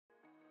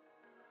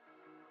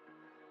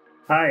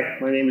Hi,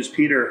 my name is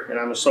Peter and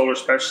I'm a solar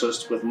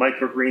specialist with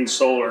Microgreen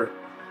Solar.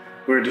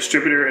 We're a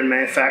distributor and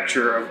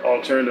manufacturer of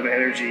alternative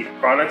energy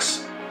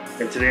products,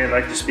 and today I'd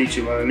like to speak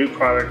to you about a new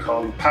product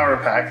called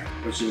PowerPak,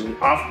 which is an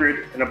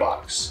off-grid in a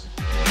box.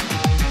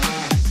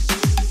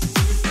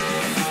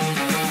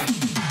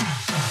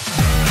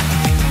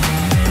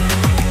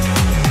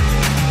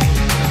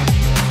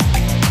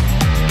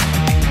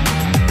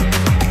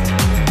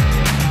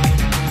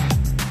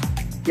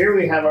 Here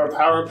we have our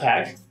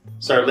PowerPak.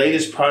 It's our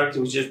latest product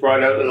that we just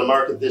brought out in the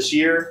market this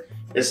year.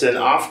 It's an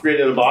off-grid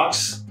in a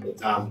box,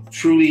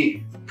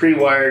 truly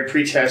pre-wired,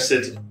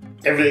 pre-tested,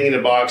 everything in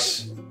the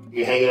box.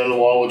 You hang it on the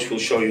wall, which we'll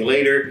show you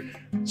later.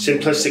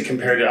 Simplistic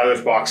compared to other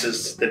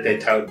boxes that they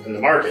tout in the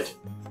market.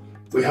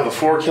 We have a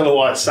 4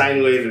 kilowatt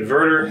sine wave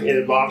inverter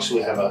in the box. We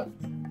have a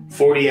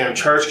 40 amp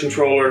charge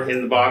controller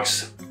in the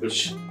box,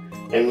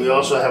 and we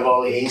also have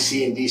all the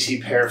AC and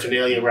DC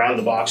paraphernalia around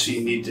the box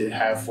you need to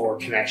have for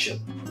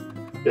connection.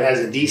 It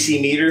has a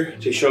DC meter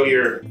to show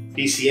your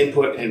DC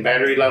input and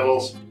battery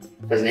levels.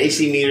 It has an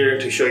AC meter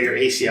to show your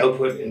AC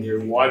output and your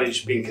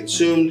wattage being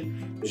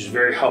consumed, which is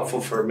very helpful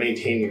for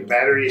maintaining your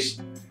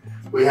batteries.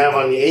 We have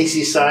on the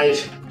AC side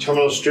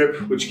terminal strip,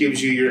 which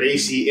gives you your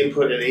AC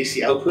input and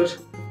AC output,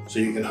 so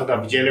you can hook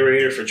up a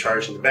generator for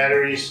charging the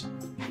batteries.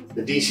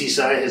 The DC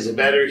side has the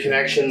battery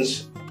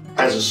connections,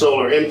 has a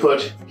solar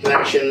input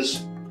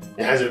connections,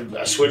 it has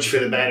a switch for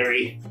the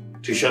battery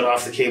to shut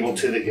off the cable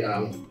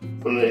to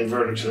from the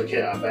inverter to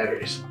the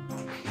batteries.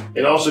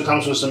 It also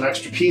comes with some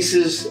extra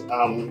pieces.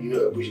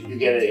 You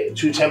get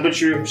 2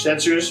 temperature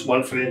sensors,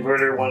 one for the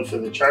inverter, one for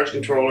the charge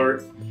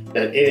controller,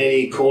 that in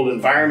any cold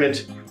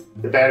environment,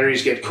 the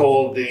batteries get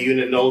cold, the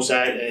unit knows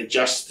that, and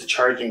adjusts the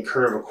charging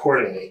curve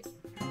accordingly.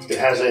 It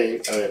has a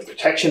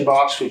protection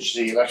box, which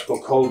the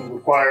electrical code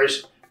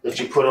requires, that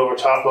you put over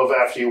top of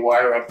after you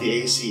wire up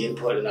the AC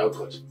input and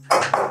output.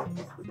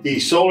 The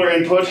solar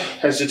input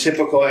has the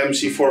typical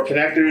MC4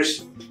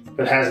 connectors,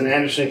 but has an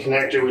Anderson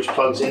connector which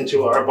plugs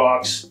into our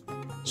box,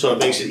 so it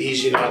makes it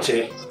easy not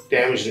to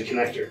damage the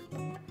connector.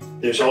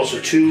 There's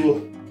also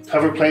 2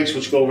 cover plates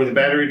which go over the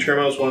battery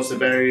terminals once the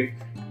battery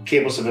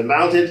cables have been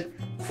mounted,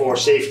 for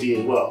safety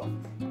as well.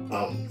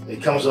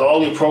 It comes with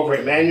all the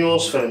appropriate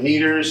manuals for the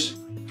meters,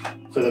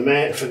 for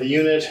the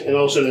unit, and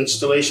also an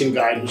installation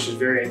guide which is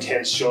very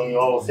intense, showing you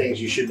all the things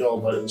you should know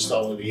about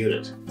installing the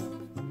unit.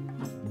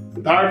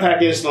 The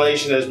PowerPak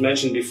installation, as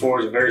mentioned before,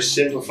 is a very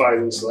simplified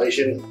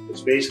installation.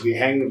 It's basically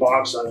hang the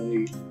box on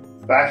the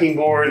backing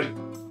board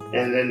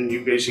and then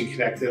you basically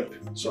connect it.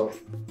 So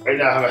right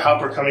now I have a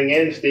helper coming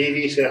in.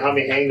 Davey's going to help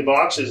me hang the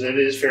box as it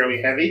is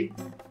fairly heavy.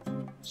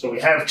 So we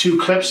have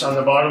 2 clips on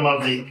the bottom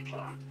of the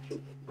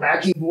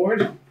backing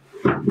board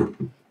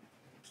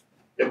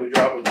that we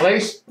drop in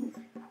place.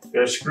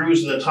 There are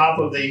screws in the top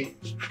of the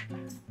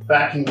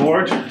backing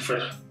board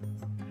for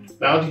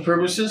mounting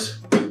purposes.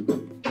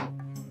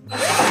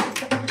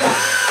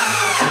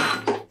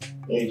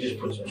 And you just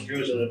put some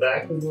screws in the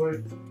backing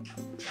board.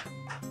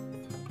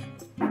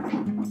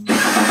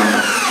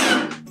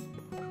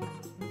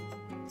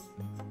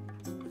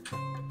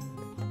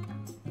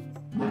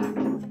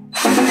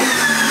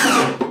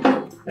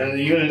 And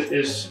the unit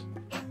is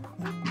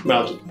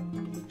mounted.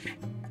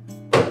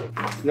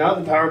 Now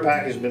the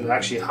PowerPak has been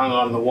actually hung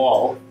on the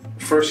wall.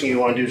 The first thing you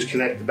want to do is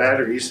connect the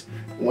batteries.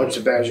 And once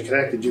the batteries are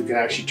connected, you can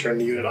actually turn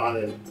the unit on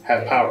and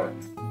have power.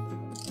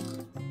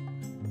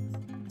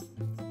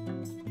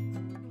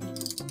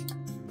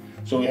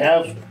 So we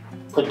have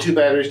put 2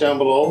 batteries down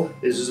below.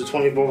 This is a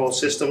 24 volt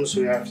system,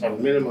 so we have to have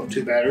a minimum of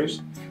 2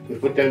 batteries. We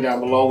put them down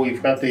below.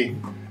 We've got the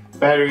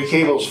battery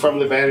cables from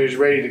the batteries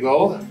ready to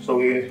go. So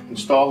we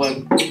install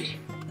them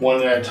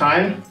one at a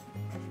time.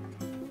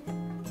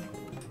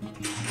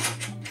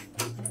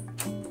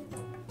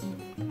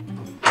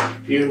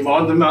 You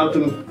want to mount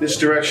them this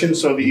direction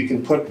so that you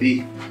can put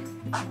the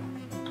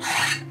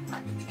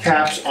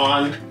caps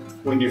on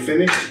when you're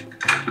finished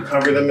to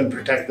cover them and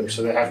protect them,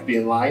 so they have to be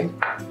in line.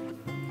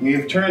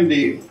 We've turned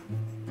the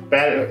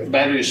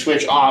battery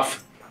switch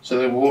off so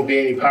there won't be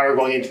any power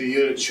going into the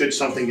unit should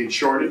something get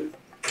shorted.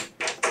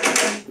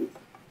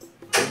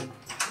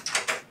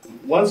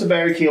 Once the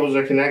battery cables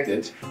are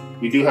connected,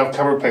 we do have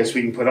cover plates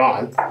we can put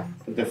on.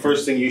 But the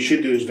first thing you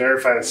should do is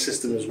verify the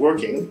system is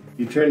working.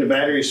 You turn the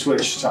battery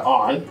switch to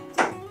on.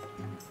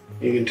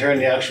 You can turn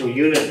the actual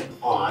unit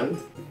on,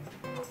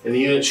 and the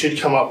unit should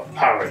come up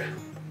powered.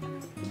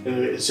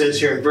 And it says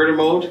here inverter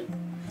mode.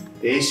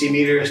 The AC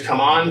meter has come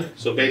on,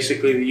 so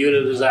basically the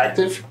unit is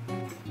active,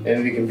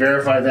 and we can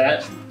verify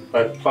that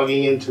by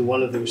plugging into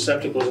one of the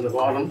receptacles in the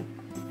bottom.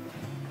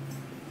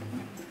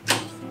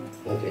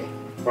 Okay,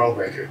 wrong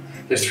breaker.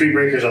 There's 3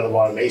 breakers on the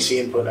bottom, AC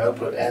input,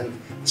 output, and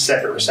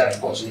separate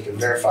receptacles, so you can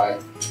verify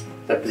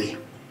that the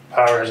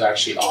power is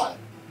actually on.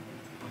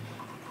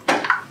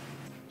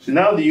 So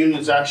now the unit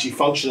is actually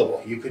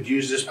functional. You could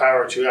use this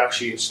power to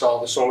actually install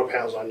the solar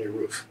panels on your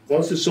roof.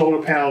 Once the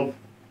solar panel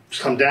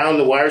come down,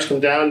 the wires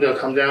come down, they'll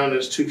come down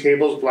as 2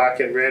 cables,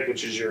 black and red,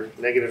 which is your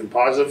negative and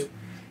positive.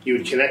 You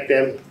would connect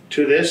them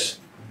to this,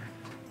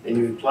 and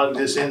you would plug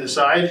this in the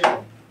side,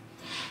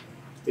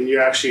 and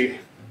you actually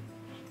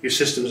your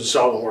system is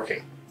installed and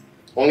working.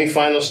 Only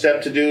final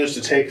step to do is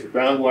to take the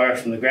ground wire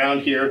from the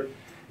ground here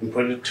and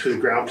put it to the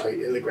ground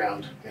plate in the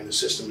ground, and the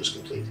system is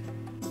complete.